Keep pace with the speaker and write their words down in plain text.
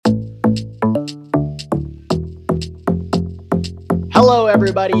Hello,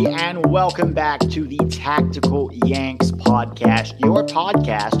 everybody, and welcome back to the Tactical Yanks podcast, your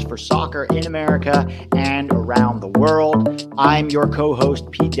podcast for soccer in America and around the world. I'm your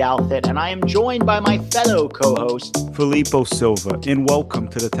co-host, Pete Douthit, and I am joined by my fellow co-host, Filippo Silva, and welcome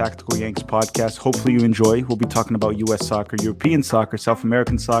to the Tactical Yanks podcast. Hopefully you enjoy. We'll be talking about U.S. soccer, European soccer, South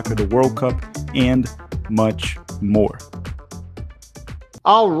American soccer, the World Cup, and much more.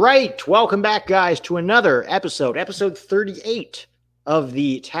 All right, welcome back, guys, to another episode 38 of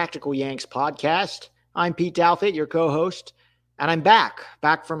the Tactical Yanks podcast. I'm Pete Douthit, your co-host, and I'm back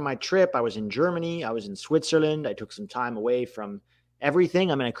from my trip. I was in Germany. I was in Switzerland. I took some time away from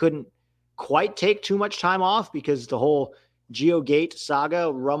everything. I mean, I couldn't quite take too much time off because the whole GeoGate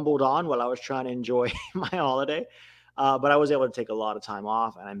saga rumbled on while I was trying to enjoy my holiday. But I was able to take a lot of time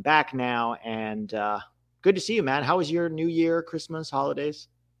off, and I'm back now, and good to see you, man. How was your New Year, Christmas, holidays?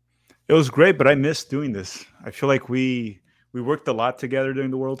 It was great, but I missed doing this. I feel like we worked a lot together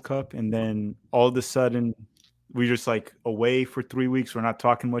during the World Cup, and then all of a sudden we just like away for 3 weeks. We're not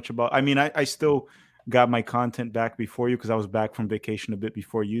talking much about. I mean, I still got my content back before you because I was back from vacation a bit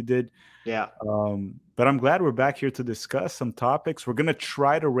before you did. Yeah. But I'm glad we're back here to discuss some topics. We're gonna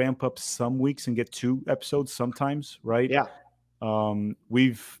try to ramp up some weeks and get 2 episodes sometimes, right? Yeah.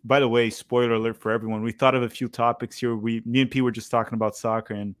 We've, by the way, spoiler alert for everyone, we thought of a few topics here. Me and P were just talking about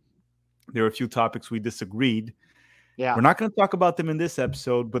soccer, and there were a few topics we disagreed. Yeah. We're not going to talk about them in this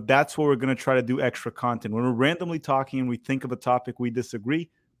episode, but that's what we're going to try to do extra content. When we're randomly talking and we think of a topic we disagree,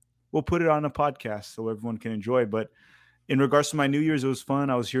 we'll put it on a podcast so everyone can enjoy. But in regards to my New Year's, it was fun.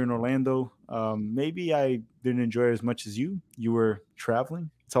 I was here in Orlando. Maybe I didn't enjoy it as much as you. You were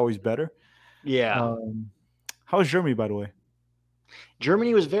traveling. It's always better. Yeah. How was Germany, by the way?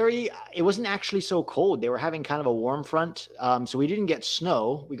 Germany was it wasn't actually so cold. They were having kind of a warm front. So we didn't get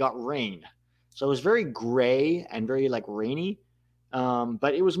snow. We got rain. So it was very gray and very like rainy.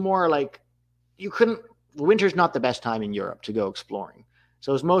 But it was more like winter's not the best time in Europe to go exploring.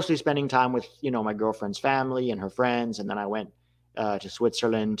 So it was mostly spending time with, my girlfriend's family and her friends. And then I went to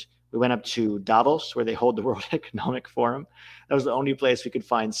Switzerland. We went up to Davos, where they hold the World Economic Forum. That was the only place we could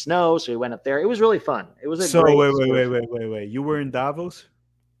find snow. So we went up there. It was really fun. It was wait. You were in Davos?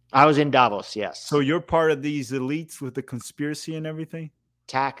 I was in Davos, yes. So you're part of these elites with the conspiracy and everything?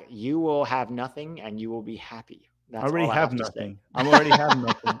 Tack, you will have nothing and you will be happy. That's I already have nothing. I already have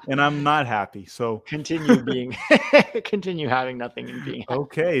nothing, and I'm not happy. So continue having nothing and being happy.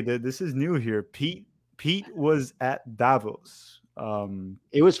 Okay, this is new here. Pete was at Davos.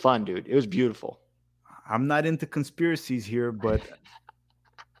 It was fun, dude. It was beautiful. I'm not into conspiracies here, but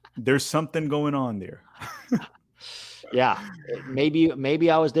there's something going on there. Yeah, maybe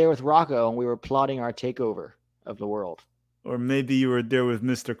I was there with Rocco and we were plotting our takeover of the world. Or maybe you were there with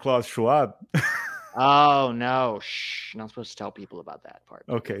Mr. Klaus Schwab. Oh no! Shh! Not supposed to tell people about that part.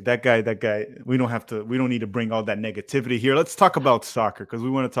 Okay, that guy. We don't need to bring all that negativity here. Let's talk about soccer because we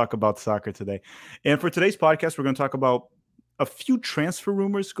want to talk about soccer today. And for today's podcast, we're going to talk about a few transfer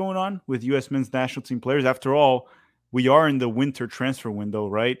rumors going on with U.S. men's national team players. After all, we are in the winter transfer window,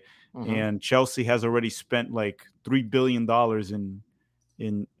 right? Mm-hmm. And Chelsea has already spent like $3 billion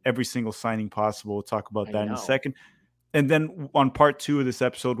in every single signing possible. We'll talk about that in a second. And then on part 2 of this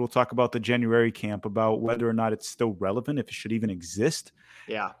episode, we'll talk about the January camp, about whether or not it's still relevant, if it should even exist.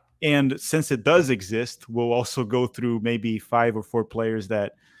 Yeah. And since it does exist, we'll also go through maybe 5 or 4 players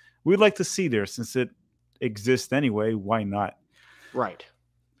that we'd like to see there. Since it exists anyway, why not? Right.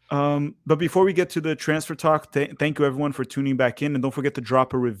 But before we get to the transfer talk, thank you everyone for tuning back in. And don't forget to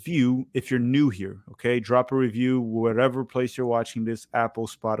drop a review if you're new here, okay? Drop a review wherever place you're watching this, Apple,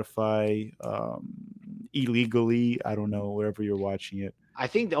 Spotify, illegally, I don't know, wherever you're watching it. I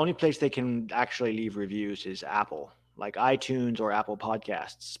think the only place they can actually leave reviews is Apple, like iTunes or Apple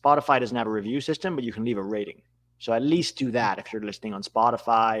Podcasts. Spotify doesn't have a review system, but you can leave a rating. So at least do that if you're listening on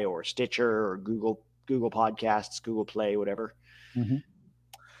Spotify or Stitcher or Google Podcasts, Google Play, whatever. Mm-hmm.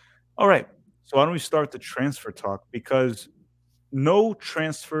 All right. So why don't we start the transfer talk? Because no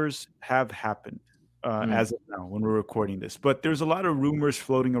transfers have happened as of now when we're recording this. But there's a lot of rumors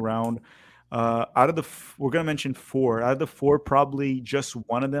floating around. We're going to mention 4. Out of the 4, probably just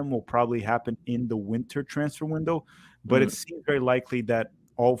one of them will probably happen in the winter transfer window. But it seems very likely that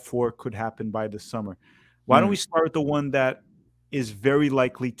all 4 could happen by the summer. Why don't we start with the one that is very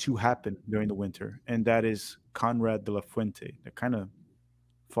likely to happen during the winter, and that is Konrad de la Fuente. That kind of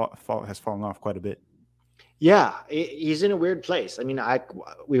has fallen off quite a bit. Yeah, he's in a weird place. I mean,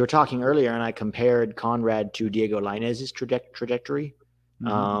 we were talking earlier, and I compared Konrad to Diego Lainez's trajectory.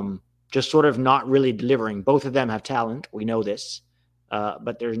 Mm-hmm. Just sort of not really delivering. Both of them have talent. We know this,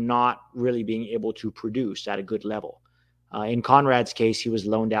 but they're not really being able to produce at a good level. In Konrad's case, he was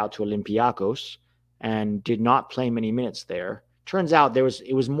loaned out to Olympiacos and did not play many minutes there. Turns out it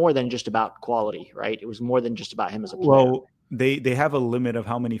was more than just about quality, right? It was more than just about him as a player. Well, they have a limit of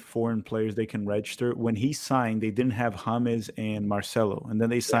how many foreign players they can register. When he signed, they didn't have James and Marcelo, and then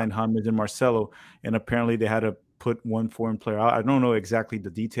they Yeah, signed James and Marcelo, and apparently they had to put one foreign player out. I don't know exactly the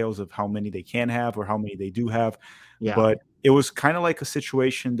details of how many they can have or how many they do have, yeah, but it was kind of like a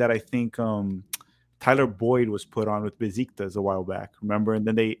situation that I think Tyler Boyd was put on with Besiktas a while back. Remember, and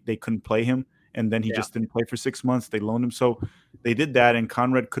then they couldn't play him, and then he yeah, just didn't play for 6 months. They loaned him, so they did that, and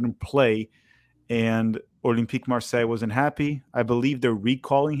Konrad couldn't play and Olympique Marseille wasn't happy. I believe they're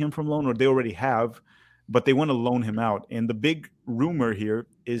recalling him from loan, or they already have, but they want to loan him out. And the big rumor here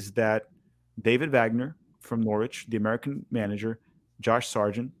is that David Wagner from Norwich, the American manager, Josh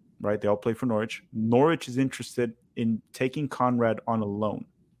Sargent, right? They all play for Norwich. Norwich is interested in taking Konrad on a loan.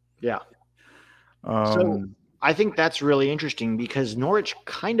 yeah. So Um, I think that's really interesting because Norwich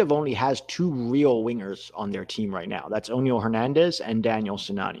kind of only has two real wingers on their team right now. That's O'Neill Hernandez and Daniel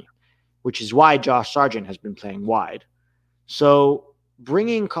Sinani, which is why Josh Sargent has been playing wide. So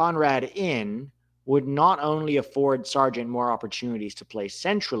bringing Konrad in would not only afford Sargent more opportunities to play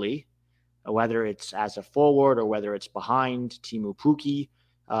centrally, whether it's as a forward or whether it's behind Timu Puki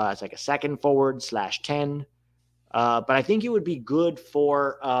as like a second forward slash 10. But I think it would be good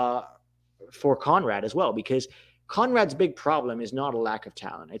for Konrad as well, because Konrad's big problem is not a lack of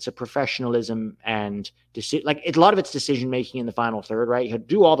talent. It's a professionalism and a lot of it's decision making in the final third, right? He'll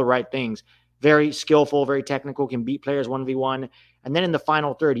do all the right things. Very skillful, very technical, can beat players 1v1. And then in the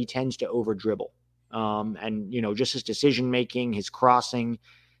final third, he tends to over dribble. And, just his decision making, his crossing,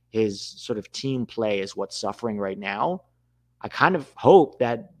 his sort of team play is what's suffering right now. I kind of hope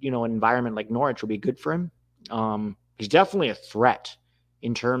that, an environment like Norwich will be good for him. He's definitely a threat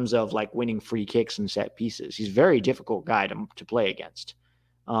in terms of like winning free kicks and set pieces. He's a very difficult guy to play against.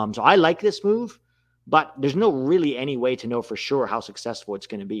 So I like this move, but there's no really any way to know for sure how successful it's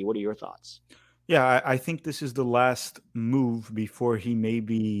going to be. What are your thoughts? yeah, I think this is the last move before he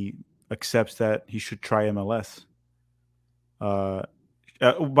maybe accepts that he should try MLS. Uh,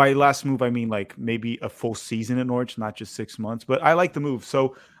 by last move, I mean like maybe a full season at Norwich, not just 6 months. But I like the move.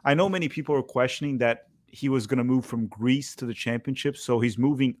 So I know many people are questioning that he was going to move from Greece to the Championship. So he's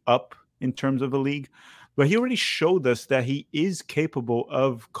moving up in terms of the league. But he already showed us that he is capable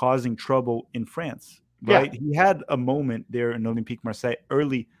of causing trouble in France, Yeah, right? He had a moment there in Olympique Marseille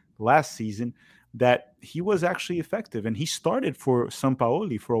early last season that he was actually effective. And he started for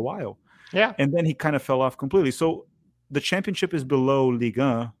Sampaoli for a while. yeah, And then he kind of fell off completely. So the championship is below Ligue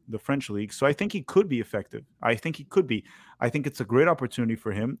 1, the French league. So I think he could be effective. I think he could be. I think it's a great opportunity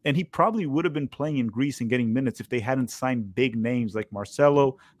for him. And he probably would have been playing in Greece and getting minutes if they hadn't signed big names like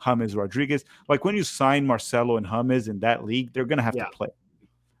Marcelo, James Rodriguez. Like when you sign Marcelo and James in that league, they're going to have to yeah, play.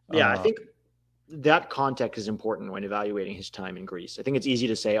 yeah. I Uh, think that context is important when evaluating his time in Greece. I think it's easy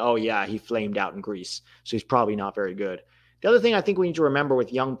to say, oh, yeah, he flamed out in Greece, so he's probably not very good. The other thing I think we need to remember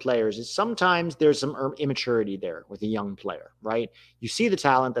with young players is sometimes there's some immaturity there with a young player, right? You see the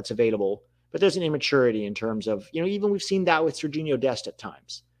talent that's available, but there's an immaturity in terms of, even we've seen that with Serginho Dest at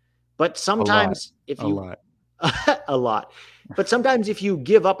times. But a lot, sometimes if a you, lot. a lot, but sometimes if you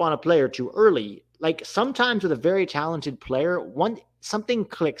give up on a player too early, like sometimes with a very talented player, something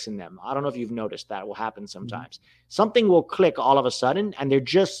clicks in them. I don't know if you've noticed that will happen Mhm. sometimes. Something will click all of a sudden and they're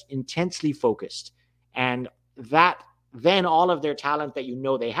just intensely focused. And that then all of their talent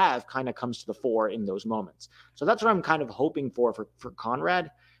that they have kind of comes to the fore in those moments. So that's what I'm kind of hoping for Konrad.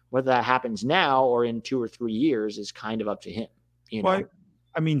 Whether that happens now or in 2 or 3 years is kind of up to him, you Well, know?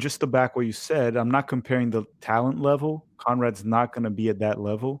 I mean, just to back what you said, I'm not comparing the talent level. Conrad's not going to be at that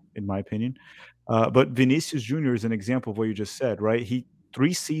level, in my opinion. But Vinicius Junior is an example of what you just said, right? He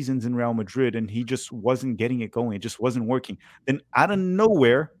 3 seasons in Real Madrid and he just wasn't getting it going. It just wasn't working. Then out of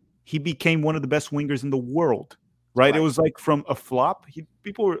nowhere, he became one of the best wingers in the world, right? It Right. was like from a flop.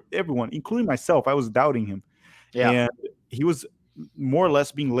 Everyone, including myself, I was doubting him, Yeah. and he was more or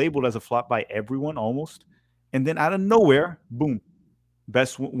less being labeled as a flop by everyone almost. And then out of nowhere, boom,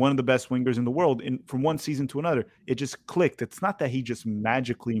 one of the best wingers in the world. And from one season to another, it just clicked. It's not that he just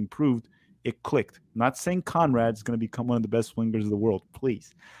magically improved. It clicked. I'm not saying Conrad's going to become one of the best wingers of the world,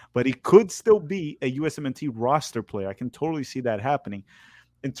 please, but he could still be a USMNT roster player. I can totally see that happening.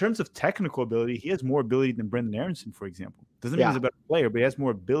 In terms of technical ability, he has more ability than Brendan Aronson, for example. Doesn't mean Yeah. he's a better player, but he has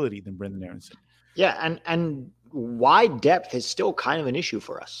more ability than Brendan Aronson. Yeah, and wide depth is still kind of an issue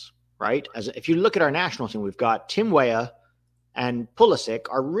for us, right? As if you look at our national team, we've got Tim Weah and Pulisic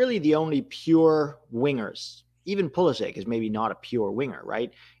are really the only pure wingers. Even Pulisic is maybe not a pure winger,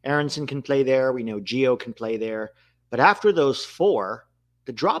 right? Aronson can play there. We know Gio can play there. But after those four,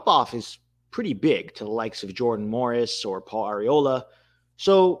 the drop off is pretty big to the likes of Jordan Morris or Paul Arriola.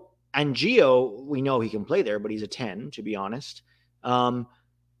 So, and Gio, we know he can play there, but he's a 10, to be honest.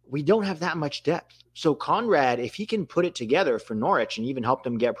 We don't have that much depth. So, Konrad, if he can put it together for Norwich and even help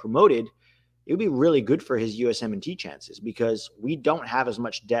them get promoted, it would be really good for his USMNT chances because we don't have as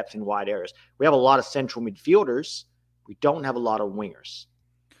much depth in wide areas. We have a lot of central midfielders. We don't have a lot of wingers.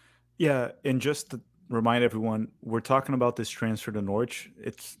 Yeah, and just to remind everyone, we're talking about this transfer to Norwich.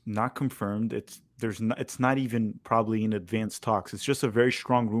 It's not confirmed. It's not even probably in advanced talks. It's just a very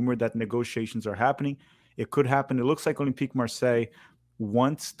strong rumor that negotiations are happening. It could happen. It looks like Olympique Marseille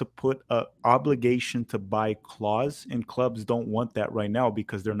wants to put a obligation to buy clause, and clubs don't want that right now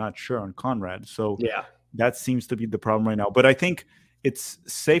because they're not sure on Konrad. So Yeah. that seems to be the problem right now. But I think it's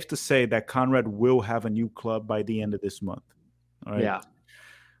safe to say that Konrad will have a new club by the end of this month. All right. Yeah.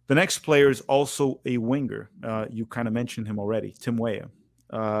 The next player is also a winger. You kind of mentioned him already, Tim Weah.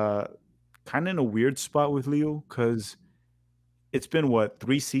 Kind of in a weird spot with Leo because it's been,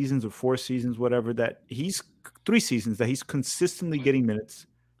 3 seasons or 4 seasons, whatever, that he's 3 seasons that he's consistently getting minutes.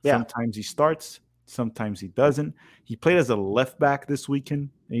 Yeah. Sometimes he starts, sometimes he doesn't. He played as a left back this weekend,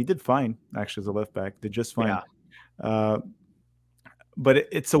 and he did fine, actually, as a left back. Did just fine. Yeah. But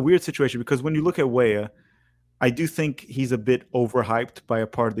it's a weird situation because when you look at Weah, I do think he's a bit overhyped by a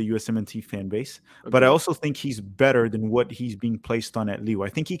part of the USMNT fan base, but I also think he's better than what he's being placed on at Lille. I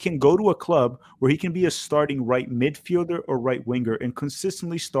think he can go to a club where he can be a starting right midfielder or right winger and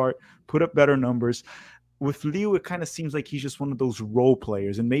consistently start, put up better numbers. With Lille, it kind of seems like he's just one of those role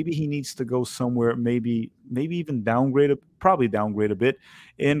players, and maybe he needs to go somewhere, maybe even probably downgrade a bit,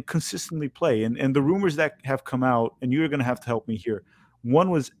 and consistently play. And the rumors that have come out, and you're going to have to help me here. One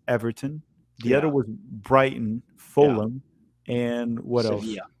was Everton. The other was Brighton, Fulham, and what else?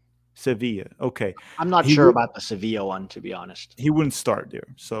 Sevilla. Okay. I'm not sure about the Sevilla one, to be honest. He wouldn't start there.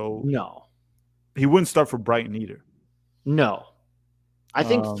 So no. He wouldn't start for Brighton either. No. I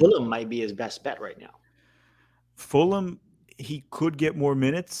think Fulham might be his best bet right now. Fulham, he could get more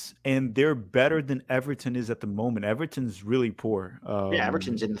minutes, and they're better than Everton is at the moment. Everton's really poor.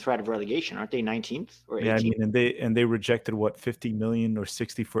 Everton's in the threat of relegation. Aren't they 19th or 18th? Yeah, I mean, and they rejected, 50 million or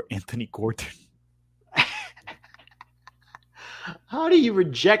 60 for Anthony Gordon. How do you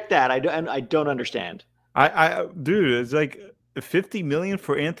reject that? I don't understand. Dude, it's like 50 million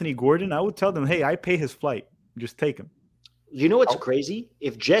for Anthony Gordon. I would tell them, hey, I pay his flight. Just take him. You know what's crazy?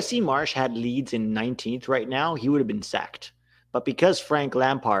 If Jesse Marsch had Leeds in 19th right now, he would have been sacked. But because Frank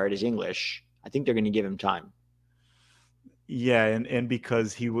Lampard is English, I think they're going to give him time. Yeah, and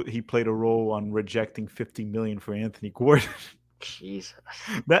because he played a role on rejecting 50 million for Anthony Gordon. Jesus.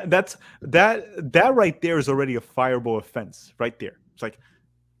 That right there is already a fireable offense right there. It's like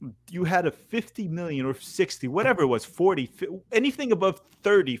you had a 50 million or 60, whatever it was, 40, anything above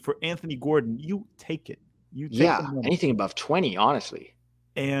 30 for Anthony Gordon, you take it. You take anything above 20, honestly.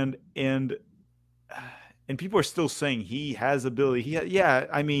 And people are still saying he has ability. He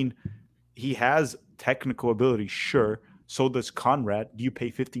has technical ability, sure. So does Konrad. Do you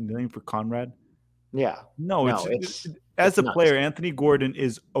pay 50 million for Konrad? Yeah. No, it's as a player, Anthony Gordon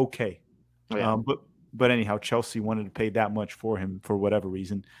is okay. Yeah. But anyhow, Chelsea wanted to pay that much for him for whatever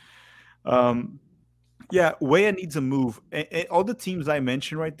reason. Weah needs a move. And all the teams I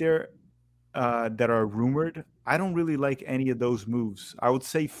mentioned right there that are rumored, I don't really like any of those moves. I would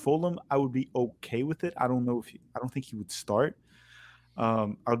say Fulham, I would be okay with it. I don't think he would start.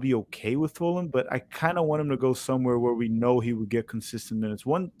 I'll be okay with Fulham, but I kind of want him to go somewhere where we know he would get consistent minutes.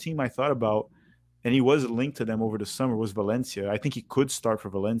 One team I thought about, and he was linked to them over the summer, was Valencia. I think he could start for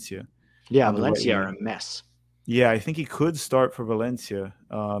Valencia. Yeah, Valencia are a mess. Yeah, I think he could start for Valencia.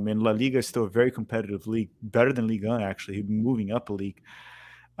 And La Liga is still a very competitive league, better than Ligue 1, actually. He'd be moving up a league.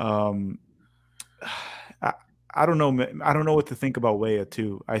 I don't know. I don't know what to think about Weah,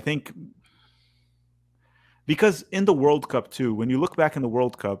 too. I think because in the World Cup, too, when you look back in the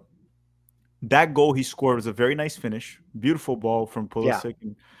World Cup, that goal he scored was a very nice finish. Beautiful ball from Pulisic.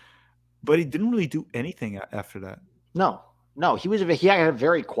 Yeah. But he didn't really do anything after that. No. He had a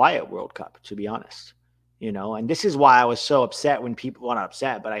very quiet World Cup, to be honest. And this is why I was so upset when people, well, not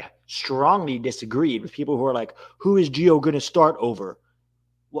upset, but I strongly disagreed with people who are like, who is Gio going to start over?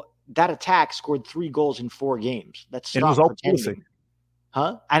 Well, that attack scored 3 goals in 4 games. Let's stop pretending. Pulisic.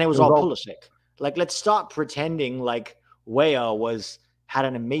 Huh? And it was all Pulisic. Like, let's stop pretending like Weah had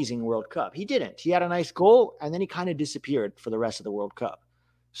an amazing World Cup. He didn't. He had a nice goal, and then he kind of disappeared for the rest of the World Cup.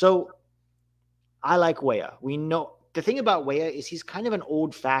 So I like Weah. We know the thing about Weah is he's kind of an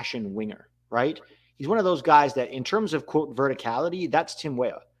old-fashioned winger, right? He's one of those guys that, in terms of quote verticality, that's Tim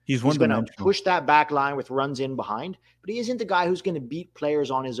Weah. He's He's going to one-dimensional. push that back line with runs in behind, but he isn't the guy who's going to beat players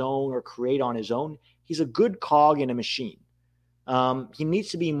on his own or create on his own. He's a good cog in a machine. He needs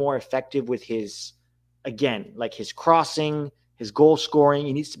to be more effective with his, again, like his crossing, his goal scoring.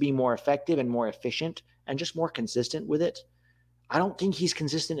 He needs to be more effective and more efficient and just more consistent with it. I don't think he's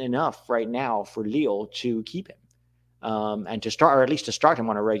consistent enough right now for Lille to keep him and to start, or at least to start him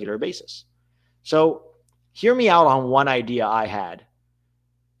on a regular basis. So hear me out on one idea I had.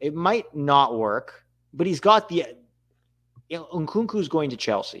 It might not work, but he's got the. Nkunku's going to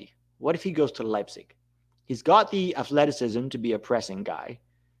Chelsea. What if he goes to Leipzig? He's got the athleticism to be a pressing guy.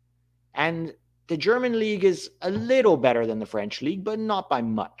 And the German league is a little better than the French league, but not by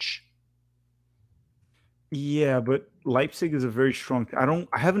much. Yeah, but Leipzig is a very strong.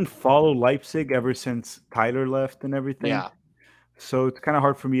 I haven't followed Leipzig ever since Tyler left and everything. Yeah. So it's kind of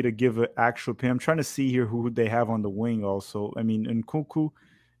hard for me to give an actual opinion. I'm trying to see here who they have on the wing also. I mean, Nkunku,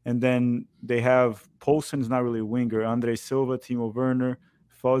 and then they have Poulsen's not really a winger. Andre Silva, Timo Werner,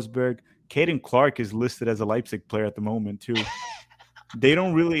 Fosberg. Caden Clark is listed as a Leipzig player at the moment too. They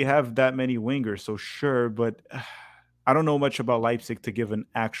don't really have that many wingers, so sure, but I don't know much about Leipzig to give an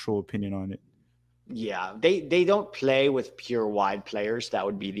actual opinion on it. Yeah, they don't play with pure wide players. That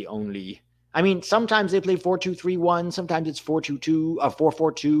would be the only. I mean, sometimes they play 4-2-3-1, sometimes it's 4-2-2,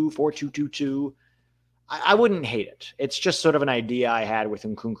 4-4-2, 4-2-2-2. I wouldn't hate it. It's just sort of an idea I had with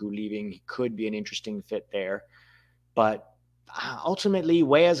Nkunku leaving. He could be an interesting fit there. But ultimately,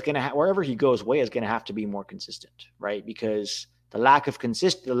 Weah's going to wherever he goes, Weah's going to have to be more consistent, right? Because the lack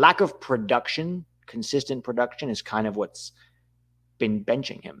of production, consistent production, is kind of what's been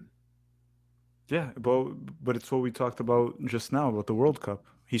benching him. Yeah, but it's what we talked about just now about the World Cup.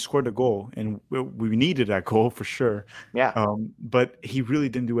 He scored a goal, and we needed that goal for sure. Yeah. But he really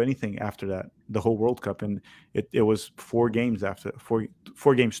didn't do anything after that, the whole World Cup, and it was 4 games after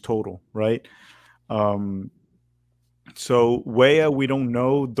four games total, right? Um, so Weah, we don't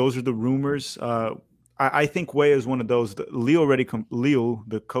know. Those are the rumors. I think Weah is one of those. Leo Leo,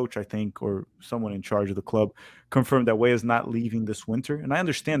 the coach, I think, or someone in charge of the club, confirmed that Weah is not leaving this winter, and I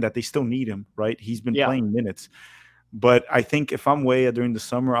understand that they still need him. Right, he's been playing minutes, but I think if I'm Weah during the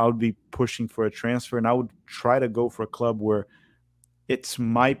summer, I would be pushing for a transfer, and I would try to go for a club where it's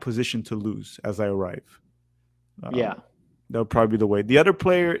my position to lose as I arrive. Yeah. That would probably be the way. The other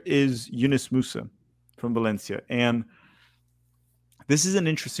player is Yunus Musah from Valencia, and this is an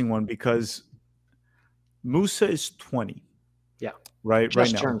interesting one because Musah is 20. Yeah. Right now.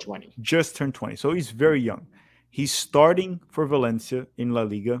 Turned 20. Just turned 20. So he's very young. He's starting for Valencia in La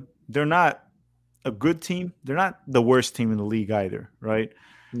Liga. They're not a good team. They're not the worst team in the league either, right?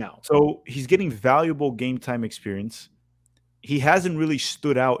 No. So he's getting valuable game time experience. He hasn't really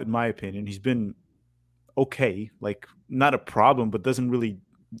stood out, in my opinion. He's been okay, like not a problem, but doesn't really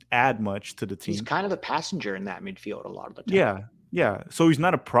add much to the team. He's kind of a passenger in that midfield a lot of the time. Yeah. So he's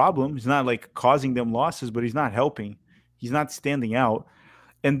not a problem. He's not like causing them losses, but he's not helping. He's not standing out.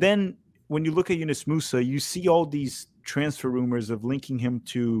 And then when you look at Yunus Musah, you see all these transfer rumors of linking him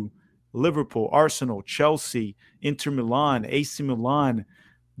to Liverpool, Arsenal, Chelsea, Inter Milan, AC Milan,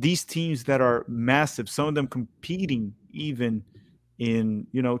 these teams that are massive, some of them competing even in,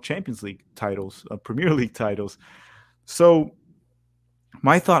 Champions League titles, Premier League titles. So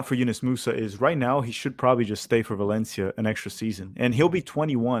my thought for Yunus Musah is right now he should probably just stay for Valencia an extra season. And he'll be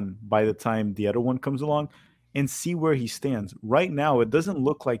 21 by the time the other one comes along and see where he stands. Right now, it doesn't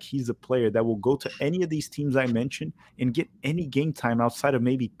look like he's a player that will go to any of these teams I mentioned and get any game time outside of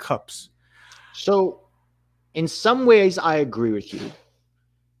maybe cups. So in some ways, I agree with you.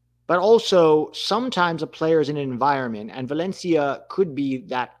 But also, sometimes a player is in an environment, and Valencia could be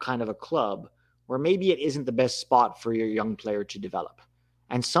that kind of a club where maybe it isn't the best spot for your young player to develop.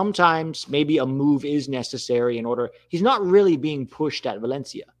 And sometimes maybe a move is necessary in order. He's not really being pushed at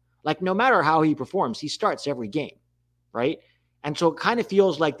Valencia. Like, no matter how he performs, he starts every game, right? And so it kind of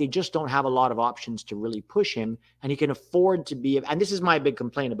feels like they just don't have a lot of options to really push him, and he can afford to be. And this is my big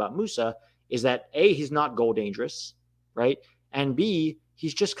complaint about Musah, is that A, he's not goal dangerous, right? And B,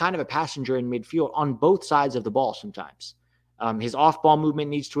 he's just kind of a passenger in midfield on both sides of the ball sometimes. His off-ball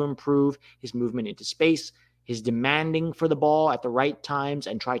movement needs to improve, his movement into space, his demanding for the ball at the right times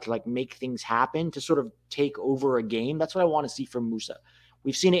and try to like make things happen to sort of take over a game. That's what I want to see from Musah.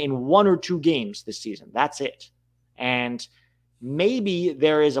 We've seen it in 1 or 2 games this season. That's it. And maybe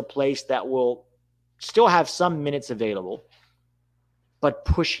there is a place that will still have some minutes available, but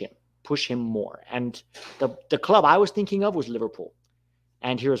push him more. And the club I was thinking of was Liverpool.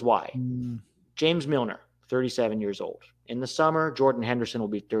 And here's why. James Milner, 37 years old. In the summer, Jordan Henderson will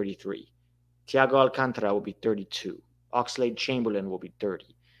be 33. Thiago Alcantara will be 32. Oxlade-Chamberlain will be 30.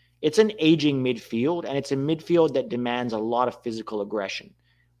 it's an aging midfield, and it's a midfield that demands a lot of physical aggression.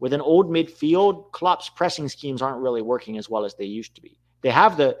 With an old midfield, Klopp's pressing schemes aren't really working as well as they used to be. They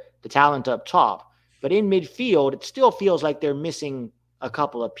have the talent up top, but in midfield, it still feels like they're missing a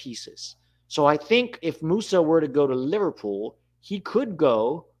couple of pieces. So I think if Musah were to go to Liverpool, he could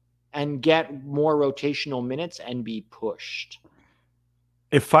go and get more rotational minutes and be pushed.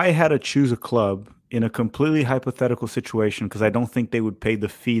 If I had to choose a club in a completely hypothetical situation, because I don't think they would pay the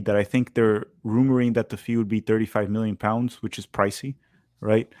fee that I think they're rumoring that the fee would be £35 million, which is pricey,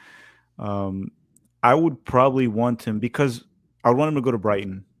 right? I would probably want him because I would want him to go to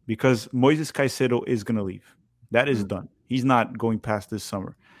Brighton because Moises Caicedo is going to leave. That is done. He's not going past this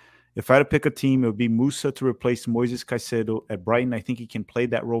summer. If I had to pick a team, it would be Musah to replace Moises Caicedo at Brighton. I think he can play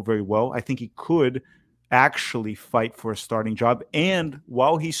that role very well. I think he could actually fight for a starting job. And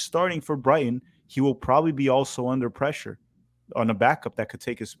while he's starting for Brighton, he will probably be also under pressure on a backup that could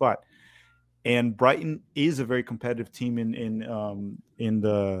take his spot. And Brighton is a very competitive team in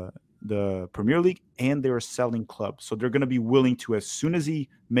the Premier League, and they're a selling club. So they're going to be willing to, as soon as he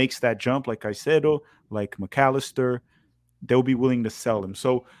makes that jump, like Caicedo, like McAllister, they'll be willing to sell him.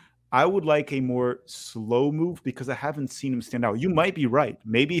 So I would like a more slow move because I haven't seen him stand out. You might be right.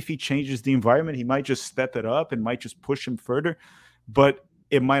 Maybe if he changes the environment, he might just step it up and might just push him further. But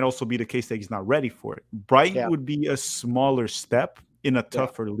it might also be the case that he's not ready for it. Brighton would be a smaller step in a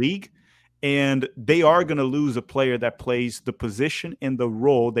tougher league. And they are going to lose a player that plays the position and the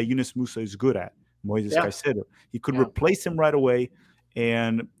role that Yunus Musah is good at, Moises Caicedo. He could replace him right away,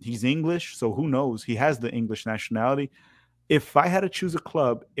 and he's English, so who knows? He has the English nationality. If I had to choose a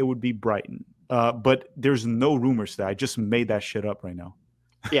club, it would be Brighton. But there's no rumors that I just made that shit up right now.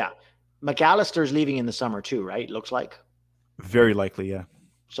 Yeah. McAllister's leaving in the summer too, right? Looks like. Very likely, yeah.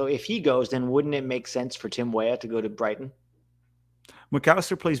 So if he goes, then wouldn't it make sense for Tim Weah to go to Brighton?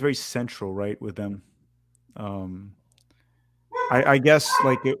 McAllister plays very central, right, with them. I guess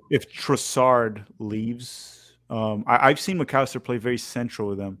like if Trossard leaves, I've seen McAllister play very central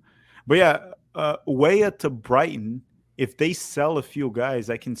with them. But yeah, Weah to Brighton, if they sell a few guys,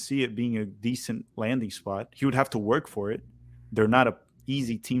 I can see it being a decent landing spot. He would have to work for it. They're not an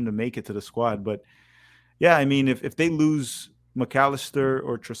easy team to make it to the squad. But yeah, I mean, if they lose McAllister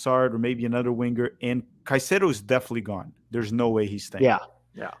or Trossard or maybe another winger, and Caicedo is definitely gone. There's no way he's staying.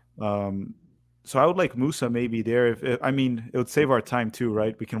 Yeah. So I would like Musah maybe there. It would save our time too,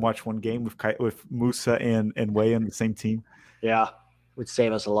 right? We can watch one game with Musah and Weah in the same team. Yeah, would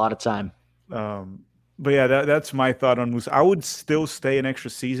save us a lot of time. But yeah, that's my thought on Musah. I would still stay an extra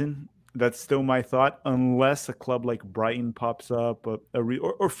season. That's still my thought, unless a club like Brighton pops up,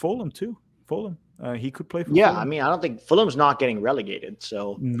 or Fulham too. Fulham. He could play for Fulham. I mean, I don't think Fulham's not getting relegated.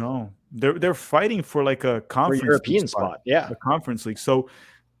 So no, they're fighting for like a conference European spot. Yeah, the Conference League. So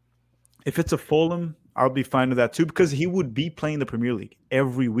if it's a Fulham, I'll be fine with that too, because he would be playing the Premier League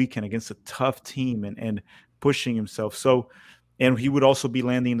every weekend against a tough team and pushing himself. So, and he would also be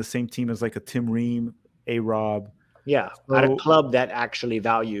landing in the same team as like a Tim Ream, A-Rob. Yeah, at a club that actually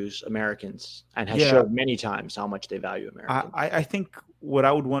values Americans and has showed many times how much they value Americans. I think what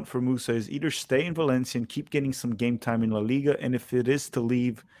I would want for Musah is either stay in Valencia and keep getting some game time in La Liga, and if it is to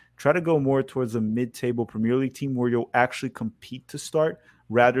leave, try to go more towards a mid-table Premier League team where you'll actually compete to start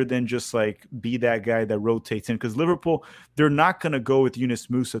rather than just like be that guy that rotates in. Because Liverpool, they're not going to go with Yunus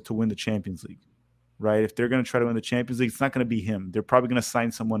Musah to win the Champions League, right? If they're going to try to win the Champions League, it's not going to be him. They're probably going to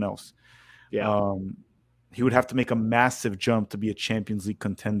sign someone else. Yeah. He would have to make a massive jump to be a Champions League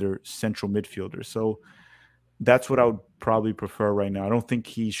contender central midfielder. So that's what I would probably prefer right now. I don't think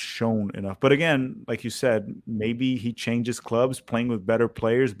he's shown enough. But again, like you said, maybe he changes clubs, playing with better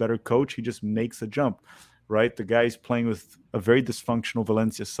players, better coach. He just makes a jump, right? The guy's playing with a very dysfunctional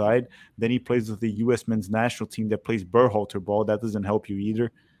Valencia side. Then he plays with the U.S. men's national team that plays Berhalter ball. That doesn't help you either.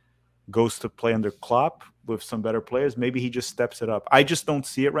 Goes to play under Klopp with some better players. Maybe he just steps it up. I just don't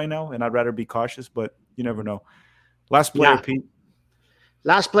see it right now, and I'd rather be cautious, but you never know. Last player, Pete.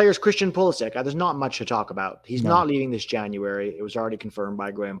 Last player is Christian Pulisic. There's not much to talk about. He's not leaving this January. It was already confirmed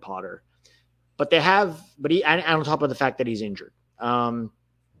by Graham Potter. But and on top of the fact that he's injured.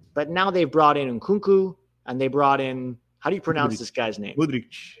 But now they've brought in Nkunku, and they brought in, how do you pronounce this guy's name?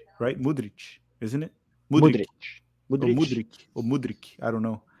 Mudryk, right? Mudryk, isn't it? Mudryk. Mudryk. I don't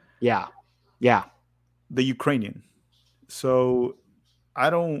know. Yeah. The Ukrainian. So I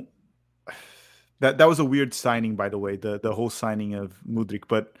don't. That was a weird signing, by the way, the whole signing of Mudryk,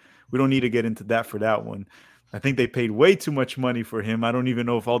 but we don't need to get into that for that one. I think they paid way too much money for him. I don't even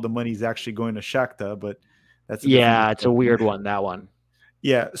know if all the money is actually going to Shakhtar, but that's it's a weird one, that one.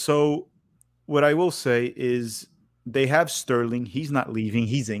 Yeah, so what I will say is they have Sterling. He's not leaving.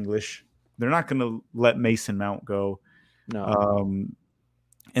 He's English. They're not going to let Mason Mount go. No.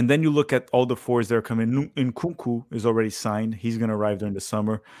 And then you look at all the fours that are coming. Nkunku is already signed. He's going to arrive during the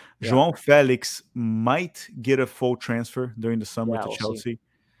summer. Yeah. João Felix might get a full transfer during the summer to we'll Chelsea. see.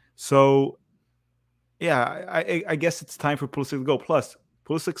 So, yeah, I guess it's time for Pulisic to go. Plus,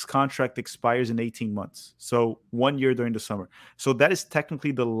 Pulisic's contract expires in 18 months. So 1 year during the summer. So that is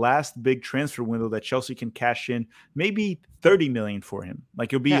technically the last big transfer window that Chelsea can cash in. Maybe 30 million for him.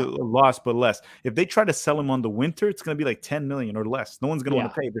 Like, it'll be a loss, but less. If they try to sell him on the winter, it's going to be like 10 million or less. No one's going to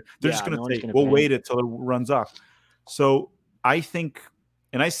want to pay. They're just going to say, we'll wait it till it runs off. So I think,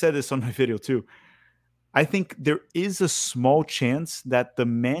 and I said this on my video too, I think there is a small chance that the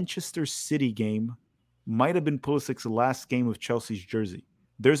Manchester City game might have been Pulisic's last game with Chelsea's jersey.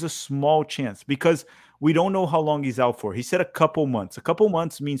 There's a small chance because we don't know how long he's out for. He said a couple months. A couple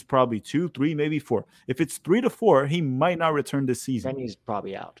months means probably 2, 3, maybe 4. If it's 3 to 4, he might not return this season. Then he's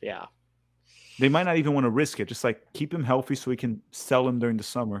probably out, yeah. They might not even want to risk it. Just like keep him healthy so we can sell him during the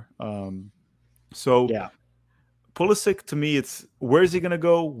summer. Pulisic, to me, it's where is he going to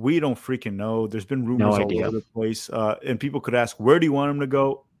go? We don't freaking know. There's been rumors all over the place. And people could ask, where do you want him to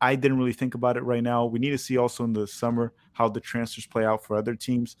go? I didn't really think about it right now. We need to see also in the summer how the transfers play out for other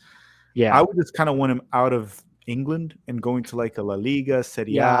teams. Yeah. I would just kind of want him out of England and going to like a La Liga,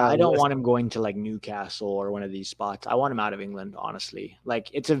 Serie A. Yeah, I don't want him going to like Newcastle or one of these spots. I want him out of England, honestly.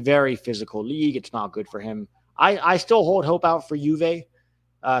 Like, it's a very physical league. It's not good for him. I still hold hope out for Juve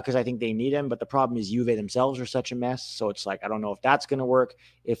because I think they need him. But the problem is Juve themselves are such a mess. So it's like, I don't know if that's going to work.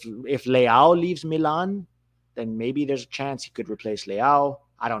 If Leao leaves Milan, then maybe there's a chance he could replace Leao.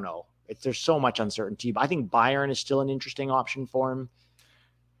 I don't know. There's so much uncertainty. But I think Bayern is still an interesting option for him.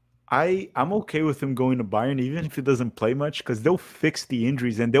 I'm okay with him going to Bayern, even if he doesn't play much, because they'll fix the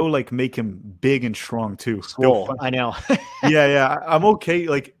injuries and they'll like make him big and strong too. I know. yeah, I'm okay.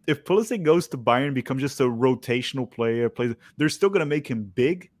 Like if Pulisic goes to Bayern, becomes just a rotational player, they're still gonna make him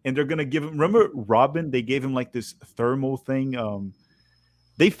big, and they're gonna give him. Remember Robin? They gave him like this thermal thing.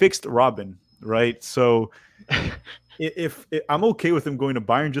 They fixed Robin, right? So if I'm okay with him going to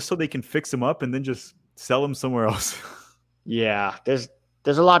Bayern, just so they can fix him up and then just sell him somewhere else. Yeah, there's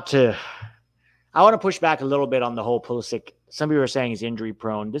a lot to. I want to push back a little bit on the whole Pulisic. Some people are saying he's injury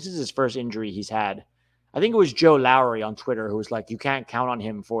prone. This is his first injury he's had. I think it was Joe Lowry on Twitter who was like, you can't count on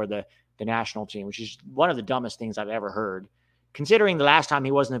him for the national team, which is one of the dumbest things I've ever heard, considering the last time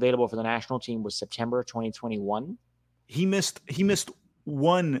he wasn't available for the national team was September 2021. He missed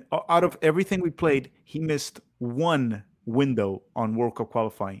one out of everything we played. He missed one window on World Cup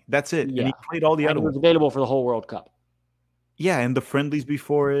qualifying. That's it. Yeah. And he played all the other ones. He was available for the whole World Cup. Yeah, and the friendlies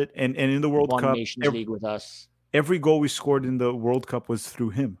before it, and in the World Cup. Nations League with us. Every goal we scored in the World Cup was through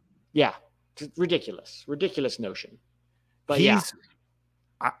him. Yeah, it's ridiculous notion. But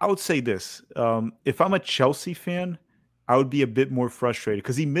I would say this. If I'm a Chelsea fan, I would be a bit more frustrated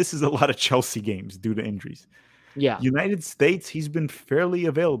because he misses a lot of Chelsea games due to injuries. Yeah. United States, he's been fairly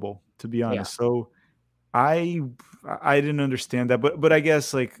available, to be honest. Yeah. So I didn't understand that. But I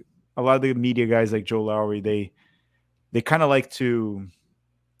guess like a lot of the media guys like Joe Lowry, they kind of like to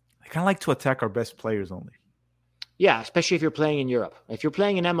attack our best players only. Yeah, especially if you're playing in Europe. If you're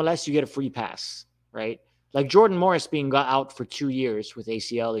playing in MLS, you get a free pass, right? Like Jordan Morris being got out for 2 years with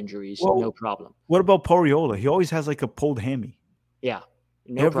ACL injuries, no problem. What about Poriola? He always has like a pulled hammy. Yeah,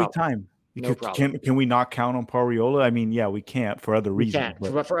 every time. No problem. Can we not count on Poriola? I mean, yeah, we can't for other reasons.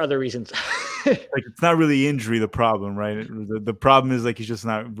 But for other reasons. Like it's not really injury the problem, right? The problem is like he's just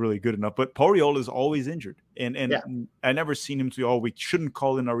not really good enough. But Poriola is always injured, and I never seen him say, "Oh, we shouldn't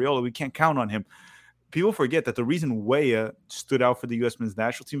call in Areola. We can't count on him." People forget that the reason Weah stood out for the U.S. men's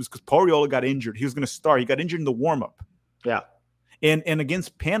national team was because Poriola got injured. He was going to start. He got injured in the warm-up. Yeah, and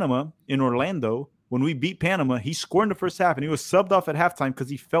against Panama in Orlando, when we beat Panama, he scored in the first half, and he was subbed off at halftime because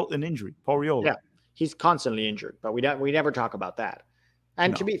he felt an injury. Poriola. Yeah, he's constantly injured, but we never talk about that.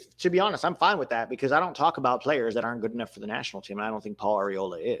 And to be honest, I'm fine with that because I don't talk about players that aren't good enough for the national team, and I don't think Paul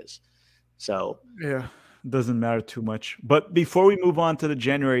Arriola is. So yeah, doesn't matter too much. But before we move on to the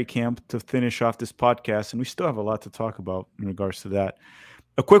January camp to finish off this podcast, and we still have a lot to talk about in regards to that,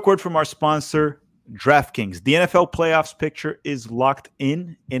 a quick word from our sponsor, DraftKings. The NFL playoffs picture is locked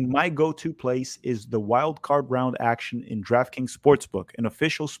in, and my go-to place is the wild card round action in DraftKings Sportsbook, an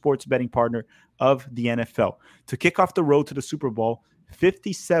official sports betting partner of the NFL. To kick off the road to the Super Bowl,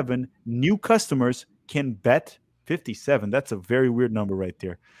 57 new customers can bet 57. That's a very weird number right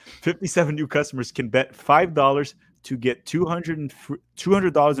there. 57 new customers can bet $5 to get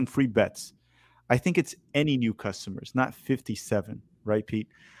 $200 in free bets. I think it's any new customers, not 57. right, Pete?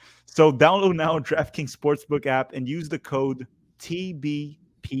 So download now DraftKings Sportsbook app and use the code TBPN.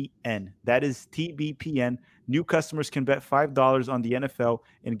 That is TBPN. New customers can bet $5 on the NFL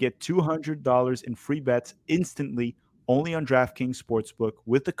and get $200 in free bets instantly only on DraftKings Sportsbook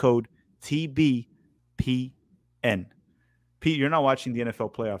with the code TBPN. Pete, you're not watching the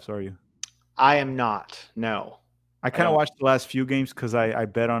NFL playoffs, are you? I am not. No. I kind of watched the last few games because I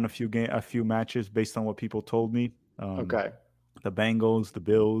bet on a few matches based on what people told me. Okay. The Bengals, the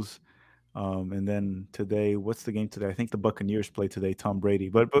Bills, and then today, what's the game today? I think the Buccaneers play today. Tom Brady,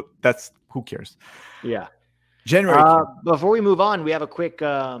 but that's who cares? Yeah. January. Before we move on, we have a quick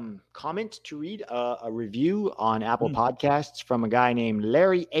comment to read, a review on Apple Podcasts from a guy named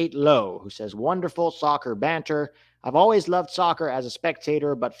Larry 8 Low, who says, "Wonderful soccer banter. I've always loved soccer as a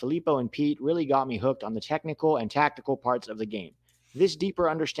spectator, but Filippo and Pete really got me hooked on the technical and tactical parts of the game. This deeper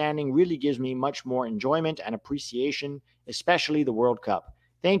understanding really gives me much more enjoyment and appreciation, especially the World Cup.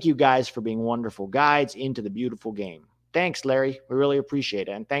 Thank you guys for being wonderful guides into the beautiful game." Thanks, Larry. We really appreciate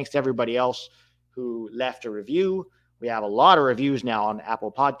it. And thanks to everybody else who left a review. We have a lot of reviews now on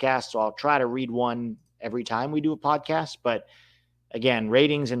Apple Podcasts, so I'll try to read one every time we do a podcast. But again,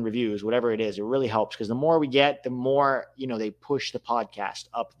 ratings and reviews, whatever it is, it really helps because the more we get, the more, they push the podcast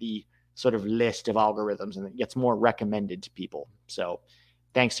up the sort of list of algorithms and it gets more recommended to people. So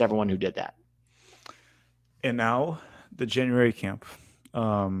thanks to everyone who did that. And now the January camp.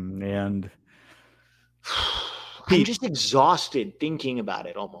 And I'm just exhausted thinking about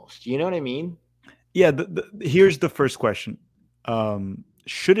it almost. You know what I mean? Yeah. Here's the first question.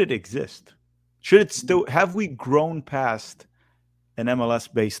 Should it exist? Should it still, have we grown past an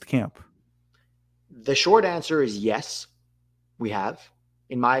MLS-based camp? The short answer is yes, we have.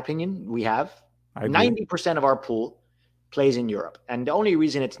 In my opinion, we have. 90% of our pool plays in Europe. And the only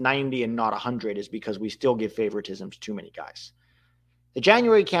reason it's 90 and not 100 is because we still give favoritism to too many guys. The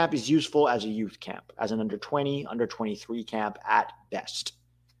January camp is useful as a youth camp, as an under 20, under 23 camp at best.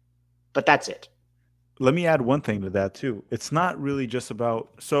 But that's it. Let me add one thing to that too. It's not really just about,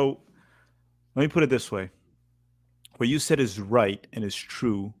 so let me put it this way. What you said is right and is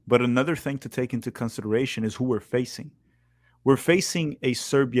true, but another thing to take into consideration is who we're facing. We're facing a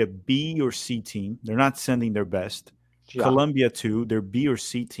Serbia B or C team. They're not sending their best. Yeah. Colombia too, their B or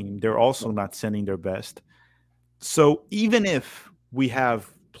C team. They're also not sending their best. So even if we have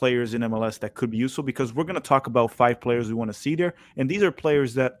players in MLS that could be useful, because we're going to talk about 5 players we want to see there, and these are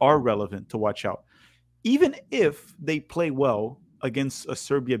players that are relevant to watch out. Even if they play well against a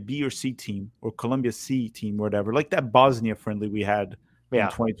Serbia B or C team or Colombia C team or whatever, like that Bosnia friendly we had in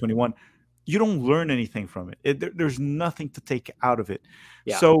 2021, you don't learn anything from it. There's nothing to take out of it.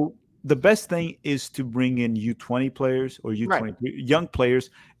 Yeah. So the best thing is to bring in U20 players or U23 young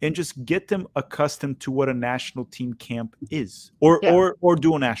players and just get them accustomed to what a national team camp is, or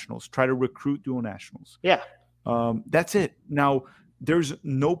dual nationals. Try to recruit dual nationals. Yeah, that's it. Now, there's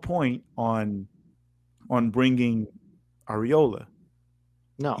no point on bringing Ariola.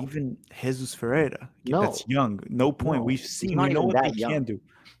 No, even Jesus Ferreira. No, that's young. No point. No. We've seen. We know what they can do.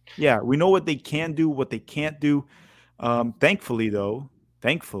 Yeah, we know what they can do, what they can't do. Thankfully,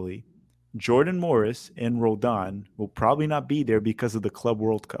 Jordan Morris and Roldan will probably not be there because of the Club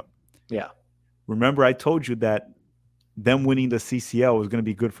World Cup. Yeah. Remember, I told you that them winning the CCL was going to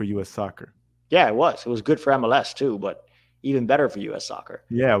be good for U.S. soccer. Yeah, it was. It was good for MLS too, but even better for U.S. soccer.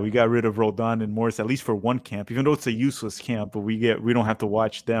 Yeah, we got rid of Roldan and Morris, at least for one camp, even though it's a useless camp, but we don't have to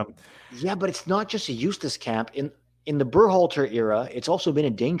watch them. Yeah, but it's not just a useless camp. In the Berhalter era, it's also been a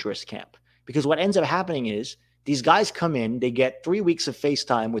dangerous camp because what ends up happening is these guys come in, they get 3 weeks of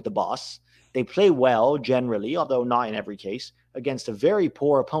FaceTime with the boss. They play well generally, although not in every case, against a very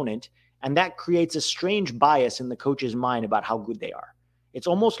poor opponent, and that creates a strange bias in the coach's mind about how good they are. It's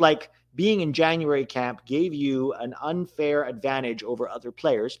almost like being in January camp gave you an unfair advantage over other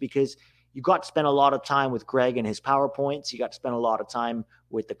players because you got to spend a lot of time with Greg and his PowerPoints. You got to spend a lot of time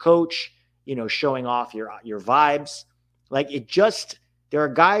with the coach, showing off your vibes. There are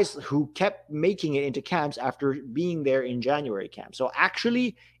guys who kept making it into camps after being there in January camp. So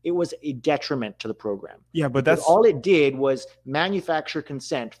actually, it was a detriment to the program. Yeah, but all it did was manufacture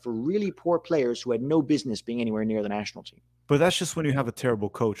consent for really poor players who had no business being anywhere near the national team. But that's just when you have a terrible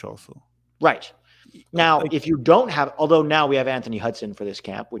coach also. Right. Now, if you don't have, although now we have Anthony Hudson for this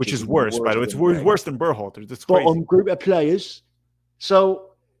camp, which is worse, by the way. It's worse than Berhalter. That's crazy. But on group of players.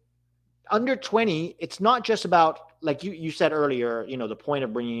 So under 20, it's not just about, like you said earlier, the point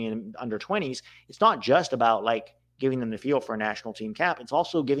of bringing in under 20s, it's not just about giving them the feel for a national team camp. It's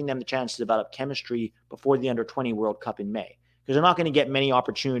also giving them the chance to develop chemistry before the under 20 World Cup in May, because they're not going to get many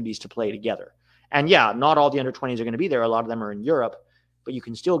opportunities to play together. And yeah, not all the under 20s are going to be there. A lot of them are in Europe. but you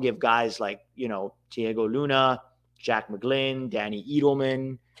can still give guys like, Diego Luna, Jack McGlynn, Danny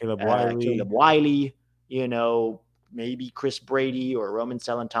Edelman, Caleb Wiley, maybe Chris Brady or Roman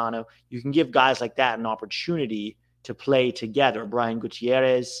Celentano. You can give guys like that an opportunity to play together. Brian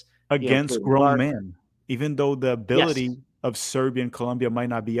Gutierrez. Against grown men. Even though the ability of Serbia and Colombia might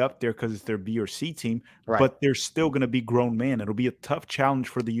not be up there because it's their B or C team, but they're still going to be grown men. It'll be a tough challenge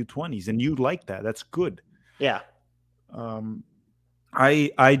for the U20s, and you like that. That's good. Yeah.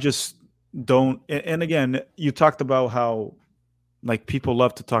 I just don't. And again, you talked about how, like, people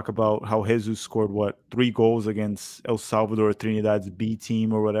love to talk about how Jesus scored 3 goals against El Salvador or Trinidad's B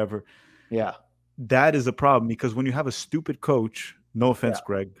team or whatever. Yeah. That is a problem because when you have a stupid coach, no offense,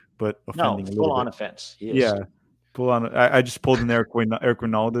 Greg, but offending a little full on bit. Offense. Full on. I just pulled an Eric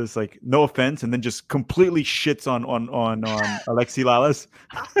Ronaldo. Like, no offense, and then just completely shits on Alexi Lalas.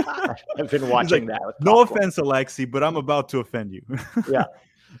 I've been watching that. With no offense, Alexi, but I'm about to offend you. Yeah.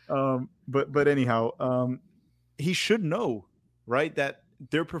 But anyhow, he should know, right, that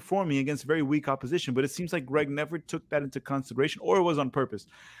they're performing against very weak opposition. But it seems like Greg never took that into consideration, or it was on purpose.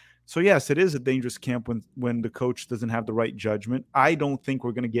 So, yes, it is a dangerous camp when the coach doesn't have the right judgment. I don't think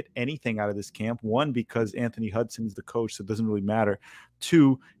we're going to get anything out of this camp. 1, because Anthony Hudson is the coach, so it doesn't really matter.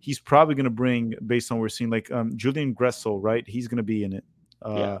 2, he's probably going to bring, based on what we're seeing, like Julian Gressel, right? He's going to be in it.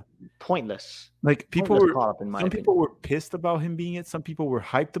 Pointless. Like, some people were pissed about him being it. Some people were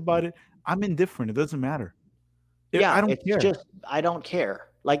hyped about it. I'm indifferent. It doesn't matter. I don't care. I don't care.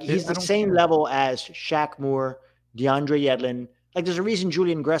 Like, he's the same level as Shaq Moore, DeAndre Yedlin. Like, there's a reason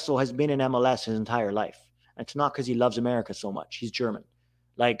Julian Gressel has been in MLS his entire life. It's not because he loves America so much. He's German.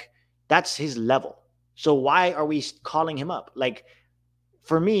 Like, that's his level. So why are we calling him up? Like,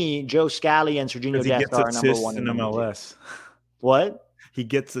 for me, Joe Scally and Serginho Dest are number 1 in MLS. What? He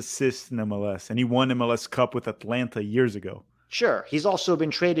gets assists in MLS, and he won MLS Cup with Atlanta years ago. Sure. He's also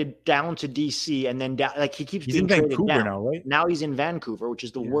been traded down to DC and then down. Like, he keeps being traded Vancouver down. Now, right? Now he's in Vancouver, which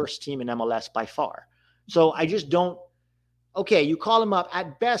is the worst team in MLS by far. So I just don't. Okay, you call him up.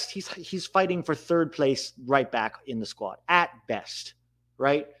 At best, he's fighting for 3rd place right back in the squad. At best,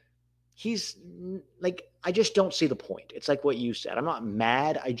 right? He's like, I just don't see the point. It's like what you said. I'm not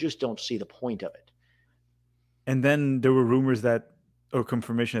mad. I just don't see the point of it. And then there were rumors or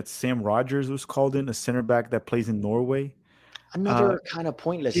confirmation that Sam Rogers was called in, a center back that plays in Norway. Another kind of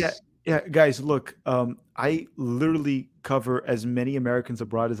pointless. Yeah, guys, look, I literally cover as many Americans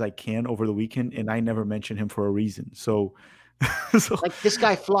abroad as I can over the weekend, and I never mention him for a reason. So like, this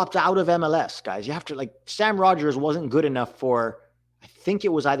guy flopped out of MLS, guys. You have to, like, Sam Rogers wasn't good enough for, I think it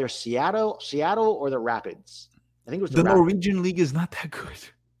was either Seattle or the Rapids. I think it was the Norwegian league is not that good.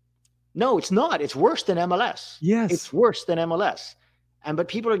 No, it's not. It's worse than MLS. Yes. It's worse than MLS. But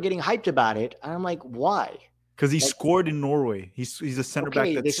people are getting hyped about it. And I'm like, why? Because he scored in Norway. He's a center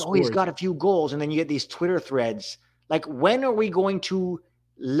back that scored. He's got a few goals. And then you get these Twitter threads. Like, when are we going to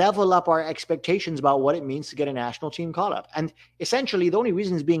level up our expectations about what it means to get a national team call up? And essentially, the only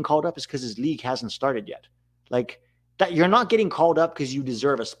reason he's being called up is because his league hasn't started yet. Like, that, you're not getting called up because you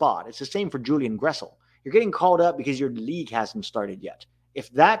deserve a spot. It's the same for Julian Gressel. You're getting called up because your league hasn't started yet.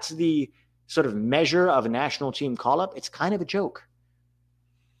 If that's the sort of measure of a national team call up, it's kind of a joke.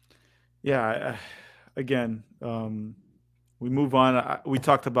 Yeah. Again, we move on. We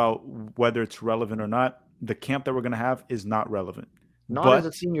talked about whether it's relevant or not. The camp that we're going to have is not relevant. Not as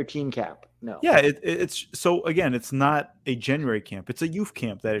a senior team camp. No. Yeah, it's so, again, it's not a January camp. It's a youth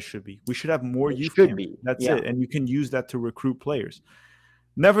camp that it should be. We should have more youth camp. That's it. And you can use that to recruit players.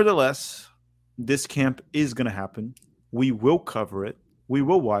 Nevertheless, this camp is going to happen. We will cover it. We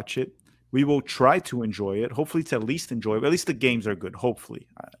will watch it. We will try to enjoy it. Hopefully, it's at least enjoyable. At least the games are good. Hopefully.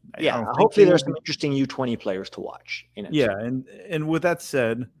 Hopefully there's some interesting U20 players to watch in it. Yeah, and with that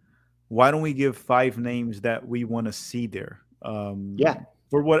said, why don't we give 5 names that we want to see there?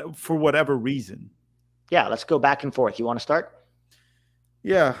 For whatever reason. Yeah, let's go back and forth. You want to start?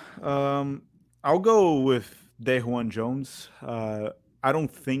 Yeah, I'll go with Dejuan Jones. I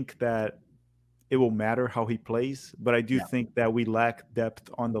don't think that it will matter how he plays, but I do think that we lack depth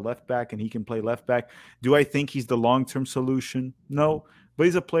on the left back, and he can play left back. Do I think he's the long-term solution? No, but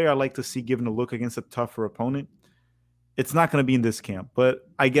he's a player I like to see given a look against a tougher opponent. It's not going to be in this camp, but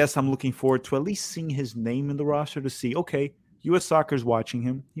I guess I'm looking forward to at least seeing his name in the roster to see, okay, U.S. Soccer's watching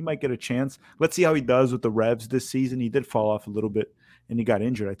him. He might get a chance. Let's see how he does with the Revs this season. He did fall off a little bit, and he got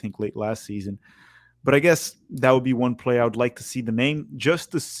injured, I think, late last season. But I guess that would be one player I would like to see the name,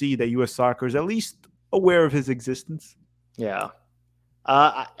 just to see that U.S. Soccer is at least aware of his existence. Yeah.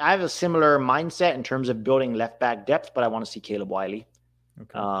 I have a similar mindset in terms of building left-back depth, but I want to see Caleb Wiley.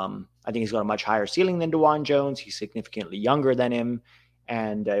 Okay. I think he's got a much higher ceiling than DeJuan Jones. He's significantly younger than him.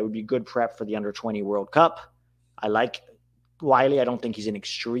 and it would be good prep for the Under-20 World Cup. I like Wiley. I don't think he's an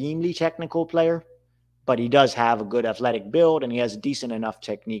extremely technical player, but he does have a good athletic build, and he has decent enough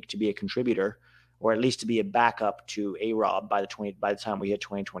technique to be a contributor, or at least to be a backup to A-Rob by the time we hit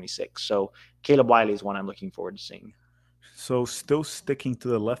 2026. So Caleb Wiley is one I'm looking forward to seeing. So still sticking to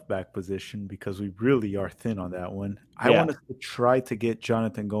the left back position because we really are thin on that one. I Yeah. want us to try to get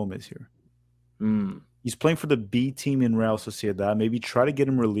Jonathan Gomez here. Mm. He's playing for the B team in Real Sociedad. Maybe try to get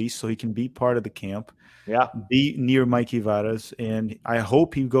him released so he can be part of the camp. Yeah. Be near Mikey Varas, and I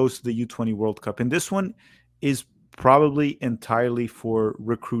hope he goes to the U20 World Cup. And this one is probably entirely for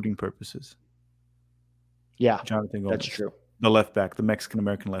recruiting purposes. Yeah, Jonathan Gomez. that's true. The left back, the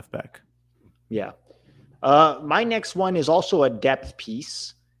Mexican-American left back. Yeah. My next one is also a depth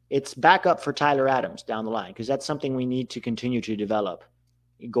piece. It's backup for Tyler Adams down the line, because that's something we need to continue to develop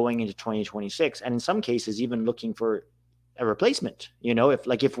going into 2026. And in some cases, even looking for a replacement.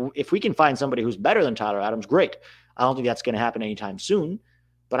 If we can find somebody who's better than Tyler Adams, great. I don't think that's going to happen anytime soon,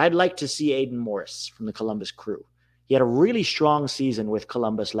 but I'd like to see Aiden Morris from the Columbus Crew. He had a really strong season with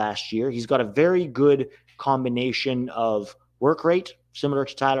Columbus last year. He's got a very good combination of work rate, similar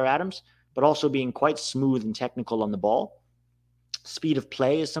to Tyler Adams, but also being quite smooth and technical on the ball. Speed of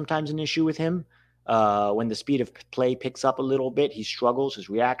play is sometimes an issue with him. When the speed of play picks up a little bit, he struggles. His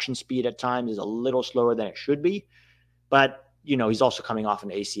reaction speed at times is a little slower than it should be. But, he's also coming off an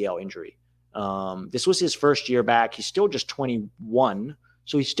ACL injury. This was his first year back. He's still just 21,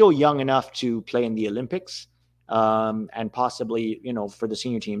 so he's still young enough to play in the Olympics and possibly, for the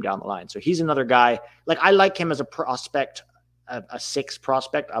senior team down the line. So he's another guy. I like him as a prospect, a 6